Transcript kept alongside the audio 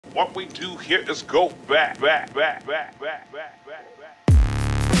What we do here is go back.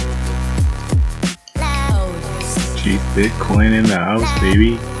 Chief Bitcoin in the house,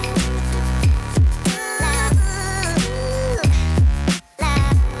 baby.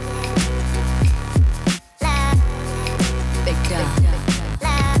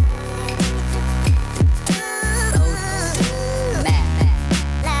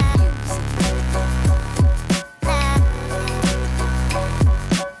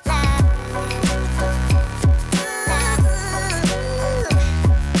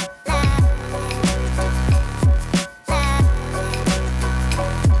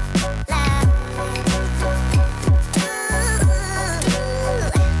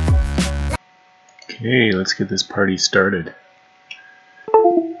 Okay, let's get this party started.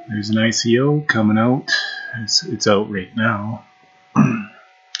 There's an ICO coming out. It's out right now.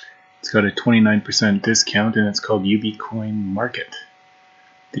 It's got a 29% discount and it's called UbCoin Market.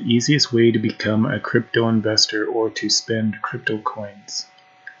 The easiest way to become a crypto investor or to spend crypto coins.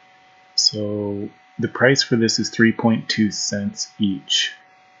 So the price for this is 3.2 cents each,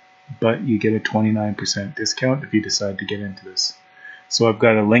 but you get a 29% discount if you decide to get into this. So I've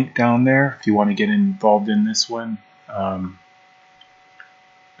got a link down there if you want to get involved in this one. I'd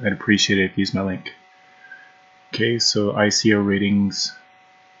appreciate it if you use my link. Okay, so ICO ratings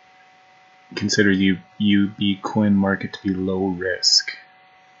consider UbCoin Market to be low risk.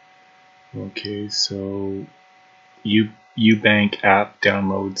 Okay, so UBank app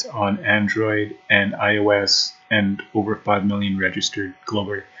downloads on Android and iOS and over 5 million registered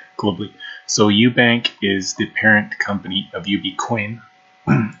globally. So UBank is the parent company of UbCoin,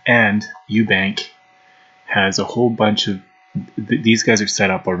 and UBank has a whole bunch of these guys are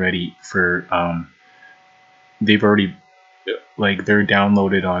set up already for they've already they're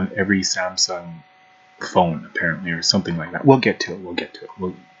downloaded on every Samsung phone apparently, or something like that. We'll get to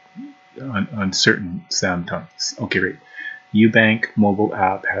it. On certain Samsungs. Okay, right. UBank mobile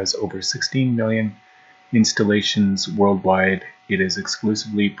app has over 16 million installations worldwide. It is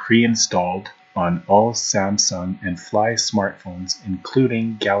exclusively pre-installed on all Samsung and Fly smartphones,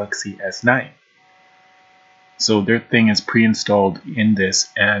 including Galaxy S9. So their thing is pre-installed in this,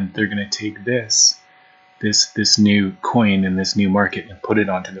 and they're going to take this new coin in this new market and put it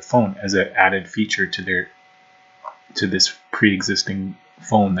onto the phone as an added feature to this pre-existing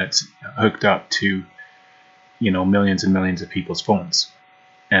phone that's hooked up to, millions and millions of people's phones,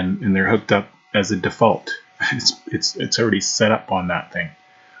 and they're hooked up as a default. It's already set up on that thing,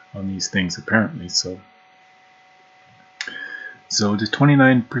 on these things apparently. So the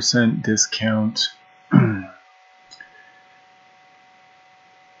 29% discount,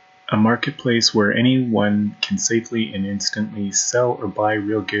 a marketplace where anyone can safely and instantly sell or buy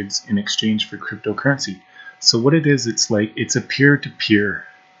real goods in exchange for cryptocurrency. So what it is, it's a peer-to-peer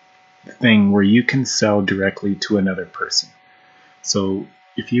thing where you can sell directly to another person. So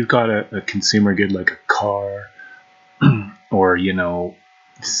if you've got a consumer good like a car or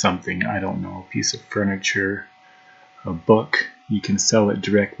something, I don't know, a piece of furniture, a book, you can sell it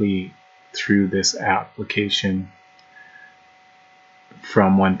directly through this application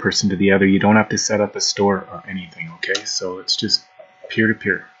from one person to the other. You don't have to set up a store or anything, okay? So it's just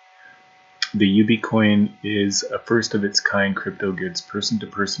peer-to-peer. The UbCoin is a first of its kind crypto goods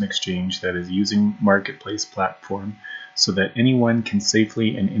person-to-person exchange that is using marketplace platform so that anyone can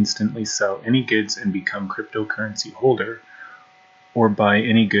safely and instantly sell any goods and become cryptocurrency holder, or buy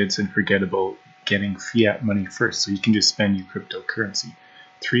any goods and forget about getting fiat money first. So you can just spend your cryptocurrency.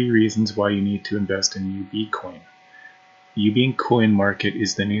 3 reasons why you need to invest in UbCoin. UbCoin Market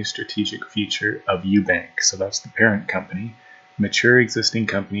is the new strategic feature of UBank. So that's the parent company. Mature existing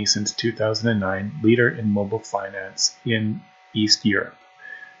company since 2009, leader in mobile finance in East Europe.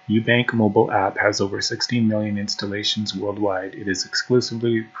 UBank mobile app has over 16 million installations worldwide. It is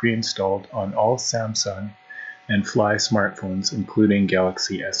exclusively pre-installed on all Samsung and Fly smartphones, including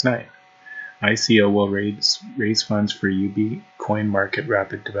Galaxy S9. ICO will raise funds for UbCoin Market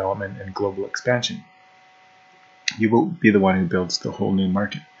rapid development and global expansion. You will be the one who builds the whole new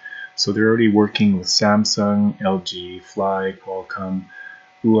market. So they're already working with Samsung, LG, Fly, Qualcomm,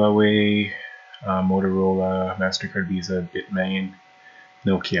 Huawei, Motorola, MasterCard, Visa, Bitmain,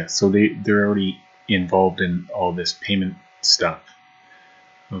 Nokia. So they're already involved in all this payment stuff.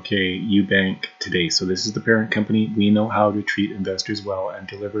 Okay, UBank today. So this is the parent company. We know how to treat investors well and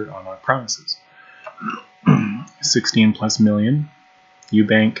deliver on our promises. 16 plus million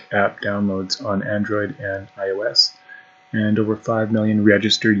UBank app downloads on Android and iOS, and over 5 million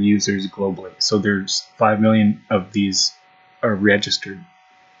registered users globally. So there's 5 million of these are registered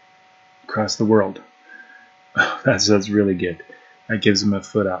across the world. That's really good. That gives them a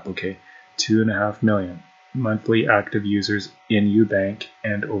foot up, okay? 2.5 million monthly active users in UBank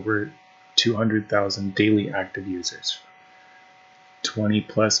and over 200,000 daily active users. 20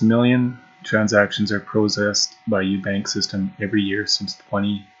 plus million transactions are processed by UBank system every year since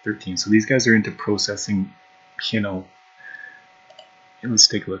 2013. So these guys are into processing, you know. Let's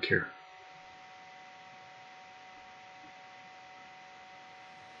take a look here.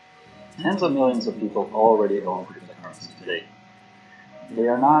 Tens of millions of people already own cryptocurrency today. They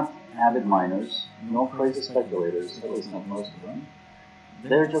are not avid miners, nor crazy speculators, at least not most of them.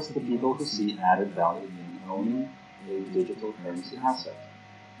 They're just the people who see added value in owning a digital currency asset.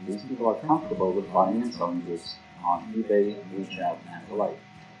 These people are comfortable with buying and selling goods on eBay, WeChat, and the like.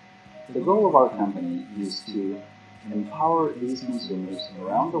 The goal of our company is to empower these consumers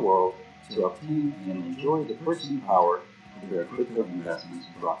around the world to obtain and enjoy the purchasing power of their crypto investments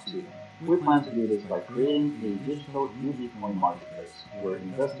brought to them. We plan to do this by creating a digital UbCoin marketplace where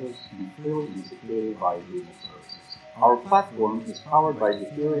investors can freely and securely buy goods and services. Our platform is powered by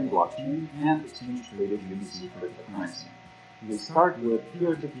Ethereum blockchain and exchange-traded UBC cryptocurrency. We start with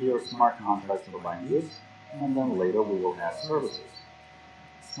peer-to-peer smart contracts for buying goods, and then later we will add services.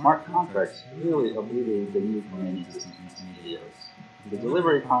 Smart contracts really alleviate the need for many existing intermediaries. The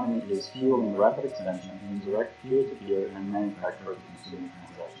delivery economy is fueling rapid expansion in direct peer-to-peer and manufacturer-to-consumer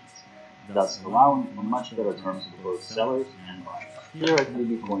transactions, thus allowing for much better terms for both sellers and buyers. Here at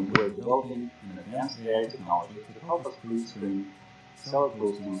UbCoin, we are developing an advanced AI technology to help us pre-screen seller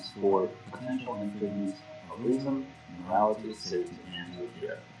postings for potential infringements of reason, morality, safety, and good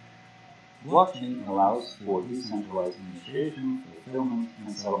care. Blockchain allows for decentralized initiation, fulfillment,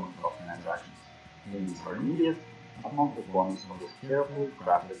 and settlement of transactions. Payments are immediate upon performance of this carefully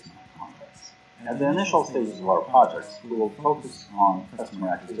crafted smart contracts. At the initial stages of our projects, we will focus on customer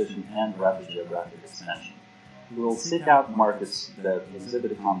acquisition and rapid geographic expansion. We will seek out markets that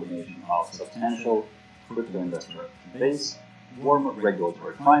exhibit a combination of substantial crypto investor base, warm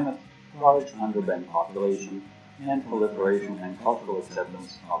regulatory climate, large underbanked population, and proliferation and cultural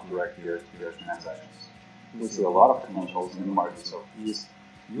acceptance of direct peer-to-peer transactions. We see a lot of potentials in the markets of East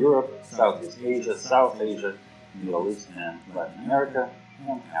Europe, Southeast Asia, South Asia, Middle East, and Latin America,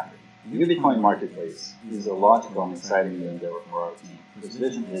 and Africa. The UbCoin marketplace is a logical and exciting new endeavor for our team, whose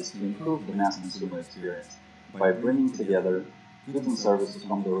vision is to improve the mass consumer experience by bringing together goods and services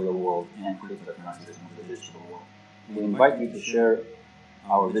from the real world and cryptocurrencies from the digital world. We invite you to share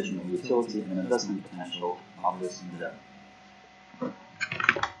our vision of utility and investment potential of this endeavor.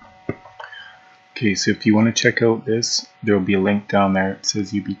 Okay, so if you want to check out this, there will be a link down there. It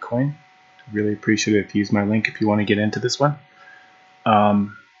says UbCoin. Really appreciate it if you use my link if you want to get into this one.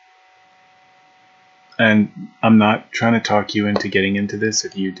 And I'm not trying to talk you into getting into this.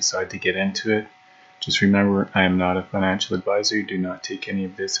 If you decide to get into it, just remember I am not a financial advisor. Do not take any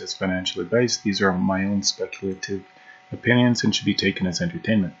of this as financial advice. These are my own speculative opinions and should be taken as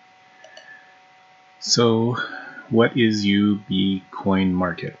entertainment. So what is UbCoin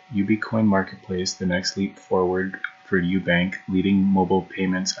Market? UbCoin Marketplace, the next leap forward for UBank, leading mobile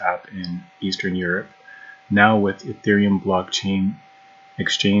payments app in Eastern Europe, now with Ethereum blockchain,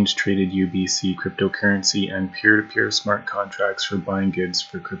 exchange-traded UBC cryptocurrency, and peer-to-peer smart contracts for buying goods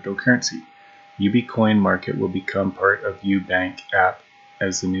for cryptocurrency. UbCoin Market will become part of UBank app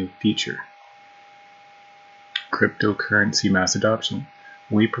as a new feature. Cryptocurrency mass adoption.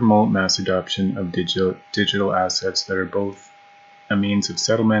 We promote mass adoption of digital assets that are both a means of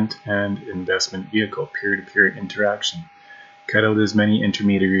settlement and investment vehicle, peer-to-peer interaction. Cut out as many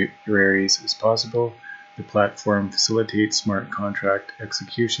intermediaries as possible. The platform facilitates smart contract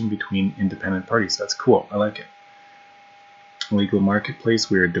execution between independent parties. That's cool. I like it. Legal marketplace.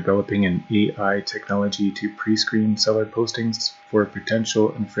 We are developing an AI technology to pre-screen seller postings for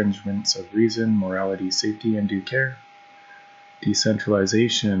potential infringements of reason, morality, safety, and due care.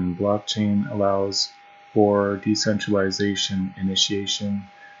 Decentralization. Blockchain allows for decentralization, initiation,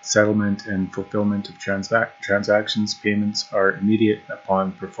 settlement, and fulfillment of transactions. Payments are immediate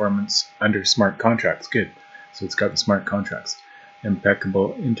upon performance under smart contracts. Good. So it's got the smart contracts.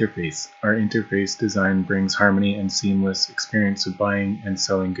 Impeccable interface. Our interface design brings harmony and seamless experience of buying and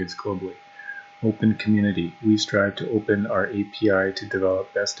selling goods globally. Open community. We strive to open our API to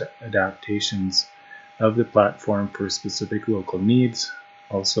develop best adaptations of the platform for specific local needs.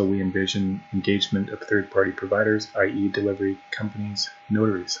 Also, we envision engagement of third-party providers, i.e. delivery companies,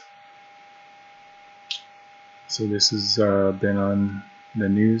 notaries. So this has been on the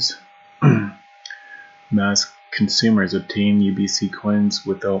news. Mass consumers obtain UBC coins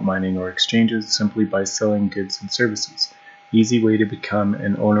without mining or exchanges, simply by selling goods and services. Easy way to become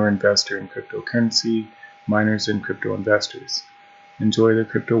an owner investor in cryptocurrency, miners and crypto investors. Enjoy the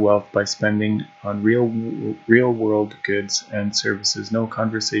crypto wealth by spending on real world goods and services. No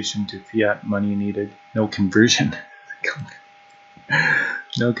conversion to fiat money needed. No conversion.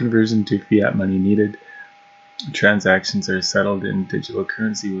 No conversion to fiat money needed. Transactions are settled in digital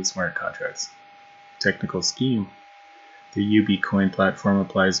currency with smart contracts. Technical scheme. The UbCoin platform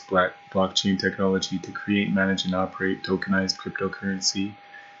applies blockchain technology to create, manage, and operate tokenized cryptocurrency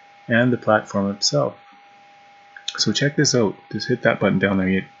and the platform itself. So check this out. Just hit that button down there.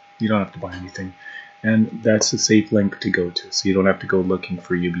 You don't have to buy anything. And that's a safe link to go to. So you don't have to go looking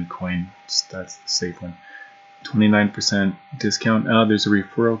for UbCoin. That's the safe one. 29% discount. There's a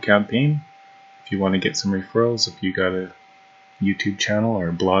referral campaign. If you want to get some referrals, if you got a YouTube channel or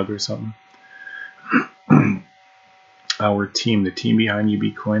a blog or something. Our team, the team behind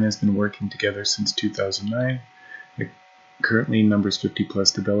UbCoin, has been working together since 2009. It currently numbers 50 plus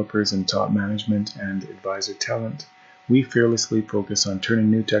developers and top management and advisor talent. We fearlessly focus on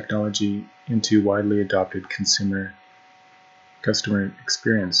turning new technology into widely adopted customer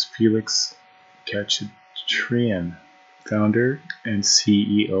experience. Felix Kacharian, founder and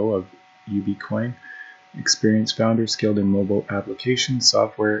CEO of UbCoin, experienced founder skilled in mobile applications,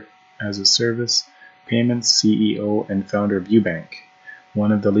 software as a service, payments, CEO and founder of UBank,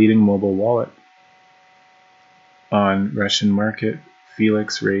 one of the leading mobile wallet on Russian market.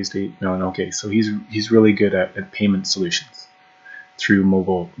 Felix raised $8 million. Okay, so he's really good at payment solutions through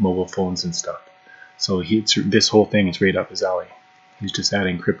mobile phones and stuff. So this whole thing is right up his alley. He's just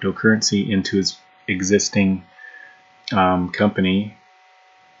adding cryptocurrency into his existing company,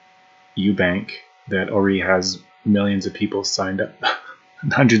 UBank, that already has millions of people signed up.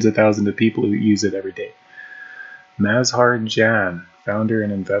 Hundreds of thousands of people who use it every day. Mazhar Jan, founder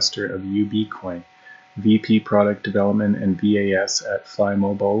and investor of UbCoin, VP Product Development and VAS at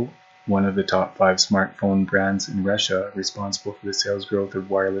FlyMobile, one of the top 5 smartphone brands in Russia, responsible for the sales growth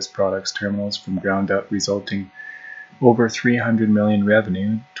of wireless products terminals from ground up, resulting over 300 million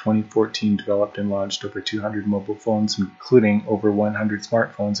revenue. 2014 developed and launched over 200 mobile phones, including over 100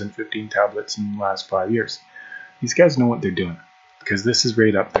 smartphones and 15 tablets in the last 5 years. These guys know what they're doing, because this is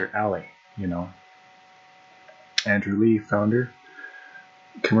right up their alley, you know. Andrew Lee, founder,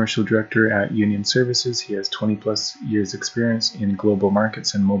 commercial director at Union Services. He has 20 plus years experience in global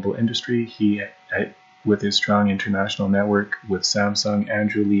markets and mobile industry. With his strong international network with Samsung,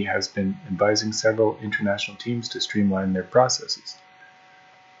 Andrew Lee has been advising several international teams to streamline their processes.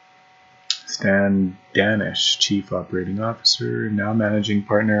 Stan Danish, Chief Operating Officer, now Managing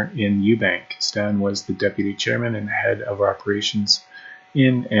Partner in UBank. Stan was the Deputy Chairman and Head of Operations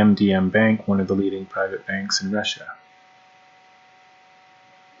in MDM Bank, one of the leading private banks in Russia.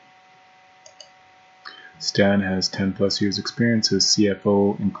 Stan has 10 plus years experience as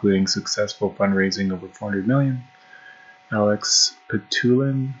CFO, including successful fundraising over 400 million. Alex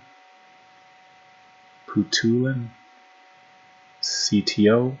Putulin,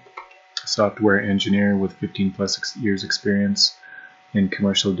 CTO, software engineer with 15 plus years experience in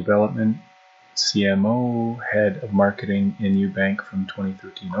commercial development. CMO, head of marketing in UBank from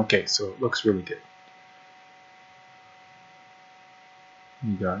 2013. Okay, so it looks really good.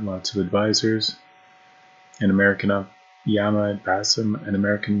 You got lots of advisors. An American Yama Bassam, an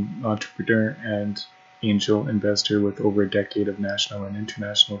American entrepreneur and angel investor with over a decade of national and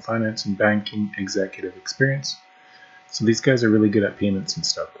international finance and banking executive experience. So these guys are really good at payments and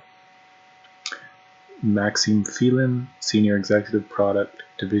stuff. Maxim Filin, Senior Executive Product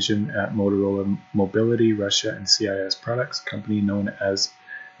Division at Motorola Mobility, Russia and CIS Products, company known as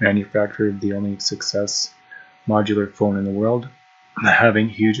manufacturer of the only success modular phone in the world, having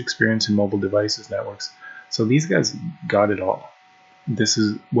huge experience in mobile devices networks. So these guys got it all. This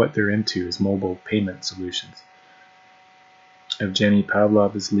is what they're into, is mobile payment solutions. Evgeny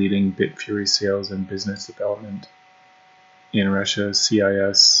Pavlov is leading Bitfury sales and business development in Russia,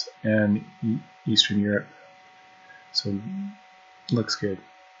 CIS, and Eastern Europe. So looks good.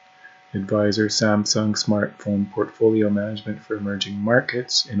 Advisor, Samsung smartphone portfolio management for emerging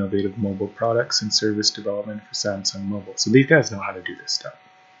markets, innovative mobile products, and service development for Samsung Mobile. So these guys know how to do this stuff.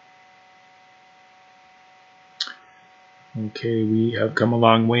 Okay, we have come a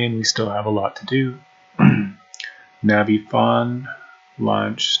long way and we still have a lot to do. Navifon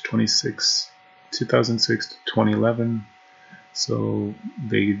launched 2006 to 2011. So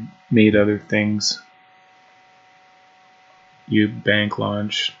they made other things. UBank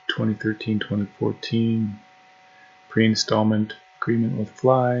launched 2013-2014. Pre-installment agreement with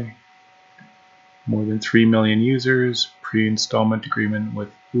Fly. More than 3 million users. Pre-installment agreement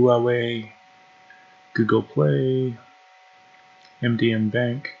with Huawei. Google Play. MDM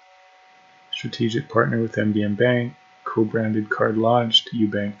Bank. Strategic partner with MDM Bank. co-branded card launched.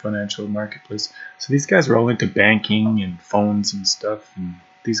 UBank Financial Marketplace. So these guys are all into banking and phones and stuff, and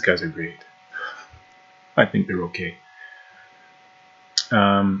these guys are great. I think they're okay.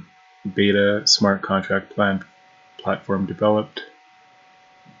 Beta smart contract platform developed.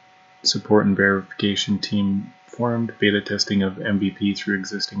 Support and verification team formed. Beta testing of MVP through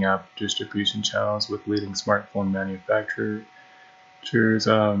existing app distribution channels with leading smartphone manufacturers.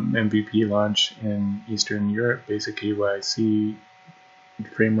 MVP launch in Eastern Europe. Basic KYC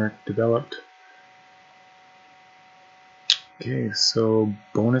framework developed. Okay, so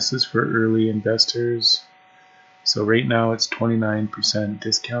bonuses for early investors. So right now it's 29%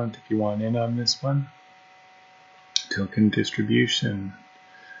 discount if you want in on this one. Token distribution.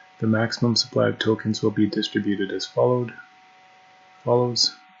 The maximum supply of tokens will be distributed as follows.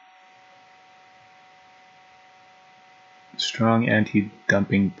 Strong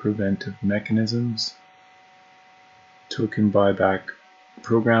anti-dumping preventive mechanisms. Token buyback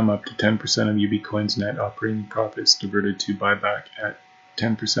program, up to 10% of UbCoin's net operating profits diverted to buyback at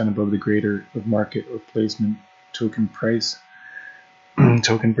 10% above the greater of market or placement token price.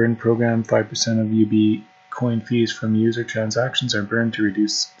 Token burn program, 5% of UbCoin fees from user transactions are burned to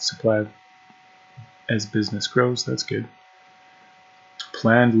reduce supply as business grows. That's good.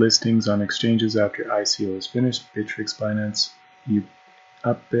 Planned listings on exchanges after ICO is finished. Bittrex, Binance,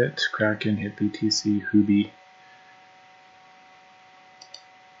 Upbit, Kraken, HitBTC, Huobi.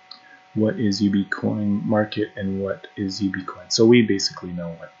 What is UbCoin market and what is UbCoin? So we basically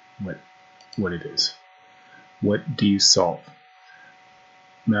know what it is. What do you solve?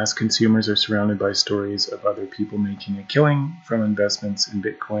 Mass consumers are surrounded by stories of other people making a killing from investments in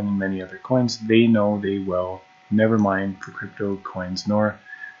Bitcoin and many other coins. They know they will never mine for crypto coins, nor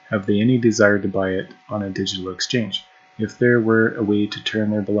have they any desire to buy it on a digital exchange. If there were a way to turn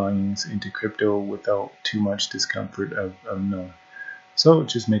their belongings into crypto without too much discomfort of unknown. So it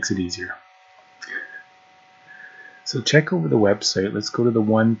just makes it easier. So check over the website. Let's go to the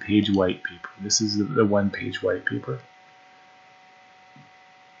one-page white paper. This is the one-page white paper.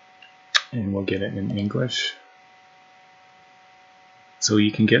 And we'll get it in English. So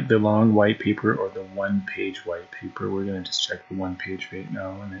you can get the long white paper or the one-page white paper. We're going to just check the one page right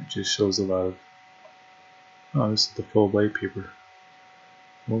now, and it just shows a lot of... Oh, this is the full white paper.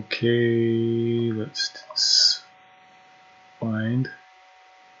 Okay, let's find...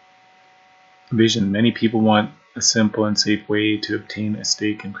 Vision. Many people want a simple and safe way to obtain a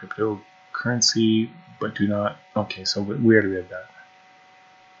stake in cryptocurrency, but do not... Okay, so we already read that.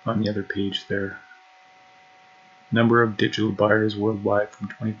 On the other page there. Number of digital buyers worldwide from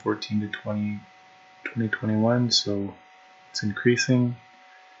 2014 to 2021, so it's increasing.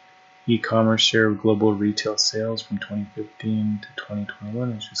 E-commerce share of global retail sales from 2015 to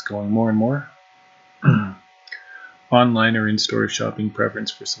 2021 is just going more and more. Online or in-store shopping preference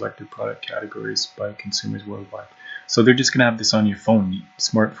for selected product categories by consumers worldwide. So they're just going to have this on your phone.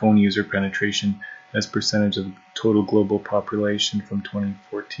 Smartphone user penetration as percentage of total global population from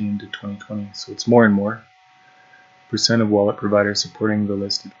 2014 to 2020. So it's more and more. Percent of wallet providers supporting the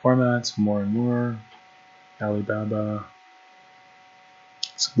listed formats, more and more. Alibaba.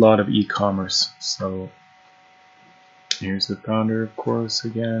 It's a lot of e-commerce. So here's the founder, of course,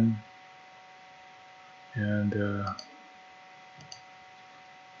 again. And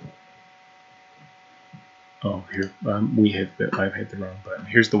oh, here I've hit the wrong button.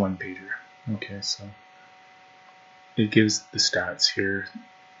 Here's the one pager. Okay, so it gives the stats here.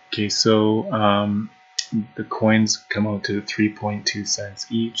 Okay, so the coins come out to 3.2 cents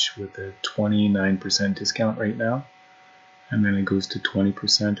each with a 29% discount right now, and then it goes to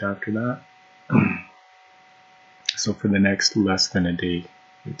 20% after that. So for the next less than a day,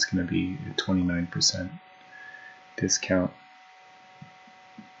 it's going to be a 29% discount,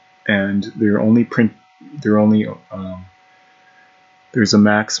 and there's a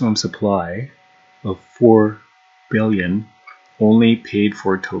maximum supply of 4 billion. Only paid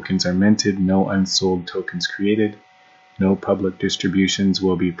for tokens are minted, no unsold tokens created. No public distributions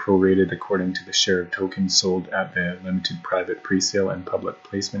will be prorated according to the share of tokens sold at the limited private presale and public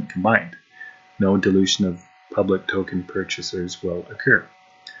placement combined. No dilution of public token purchasers will occur.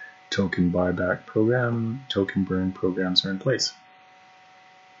 Token buyback program, token burn programs are in place.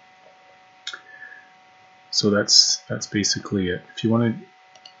 So that's basically it. If you want to,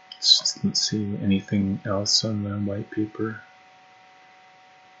 let's see anything else on the white paper.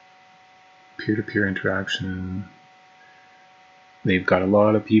 Peer-to-peer interaction. They've got a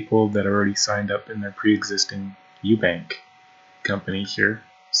lot of people that are already signed up in their pre-existing UBank company here.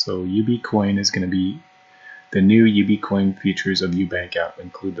 So UbCoin is going to be the new UbCoin features of UBank app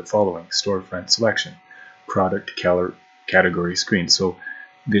include the following: storefront selection, product category screen. So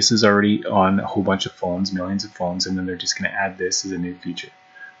this is already on a whole bunch of phones, millions of phones, and then they're just going to add this as a new feature.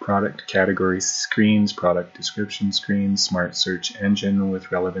 Product category screens, product description screens, smart search engine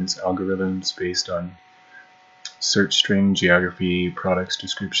with relevance algorithms based on search string, geography, products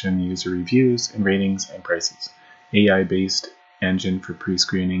description, user reviews, and ratings and prices. AI-based engine for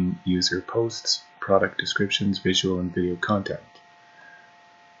pre-screening user posts, product descriptions, visual and video content.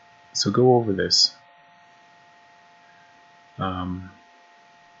 So go over this.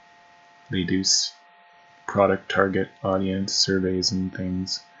 They do product target audience surveys and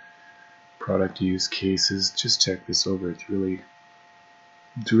things, product use cases. Just check this over. It's really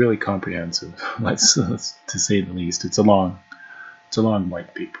comprehensive. Let's to say the least. It's a long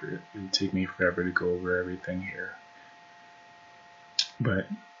white paper. It would take me forever to go over everything here. But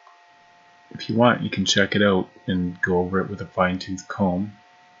if you want, you can check it out and go over it with a fine-tooth comb.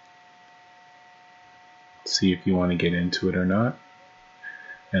 See if you want to get into it or not.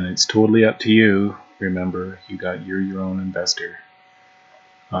 And it's totally up to you. Remember, you're your own investor.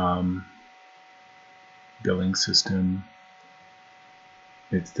 Billing system.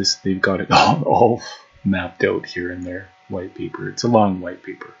 It's this. They've got it all mapped out here in their white paper. It's a long white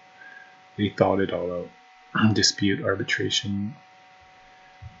paper. They thought it all out. Dispute arbitration.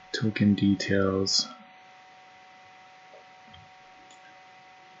 Token details.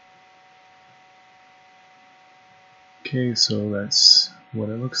 Okay, so that's what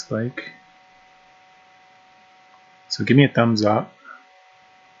it looks like. So give me a thumbs up.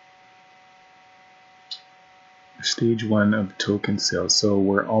 Stage 1 of token sales. So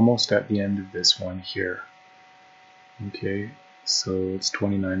we're almost at the end of this one here. Okay, so it's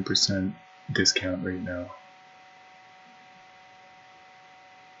 29% discount right now.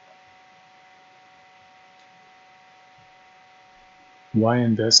 Why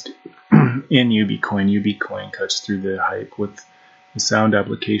invest in UbCoin? UbCoin cuts through the hype with a sound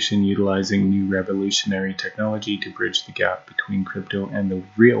application utilizing new revolutionary technology to bridge the gap between crypto and the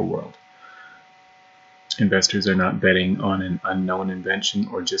real world. Investors are not betting on an unknown invention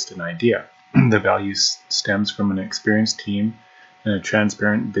or just an idea. The value stems from an experienced team and a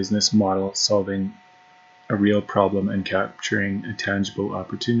transparent business model solving a real problem and capturing a tangible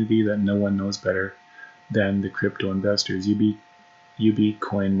opportunity that no one knows better than the crypto investors.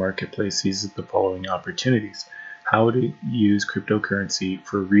 UbCoin Marketplace seizes the following opportunities. How to use cryptocurrency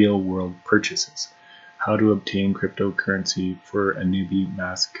for real-world purchases. How to obtain cryptocurrency for a newbie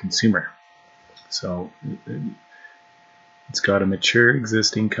mass consumer. So it's got a mature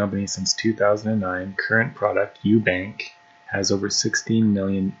existing company since 2009. Current product, UBank, has over 16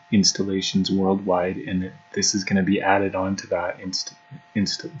 million installations worldwide, and this is going to be added on to that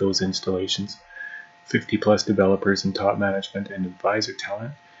those installations. 50 plus developers and top management and advisor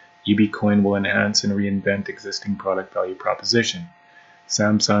talent. UbCoin will enhance and reinvent existing product value proposition.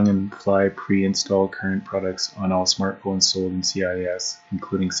 Samsung and Fly pre-install current products on all smartphones sold in CIS,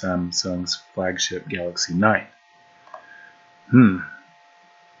 including Samsung's flagship Galaxy 9.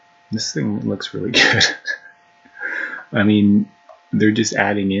 This thing looks really good. I mean, they're just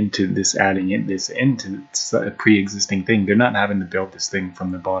adding into this a pre-existing thing. They're not having to build this thing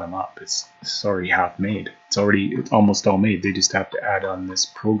from the bottom up. It's already half made. It's almost all made. They just have to add on this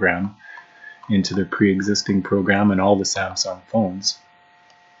program into the pre-existing program and all the Samsung phones.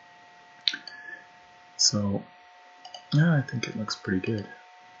 So, yeah, I think it looks pretty good.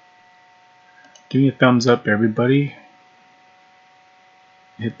 Give me a thumbs up, everybody.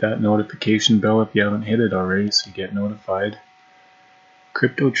 Hit that notification bell if you haven't hit it already so you get notified.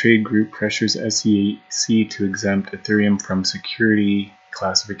 Crypto Trade Group pressures SEC to exempt Ethereum from security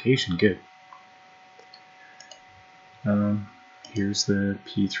classification. Good. Here's the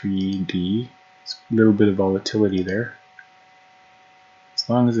P3D. It's a little bit of volatility there. As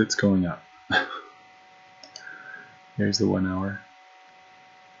long as it's going up. There's the 1 hour.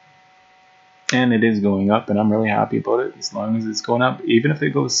 And it is going up, and I'm really happy about it. As long as it's going up, even if it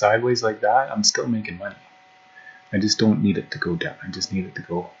goes sideways like that, I'm still making money. I just don't need it to go down. I just need it to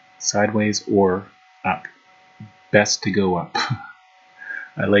go sideways or up. Best to go up.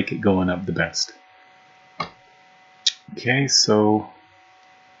 I like it going up the best. Okay, so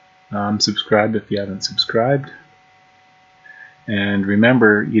subscribe if you haven't subscribed. And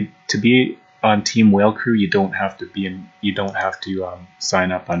remember, to be on Team Whale Crew, you don't have to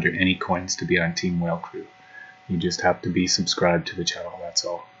sign up under any coins to be on Team Whale Crew. You just have to be subscribed to the channel. That's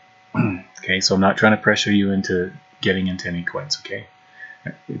all. Okay, so I'm not trying to pressure you into getting into any coins. Okay,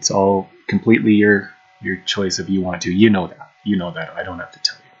 it's all completely your choice if you want to. You know that. You know that. I don't have to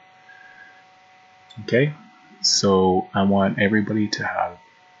tell you. Okay, so I want everybody to have a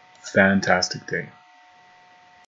fantastic day.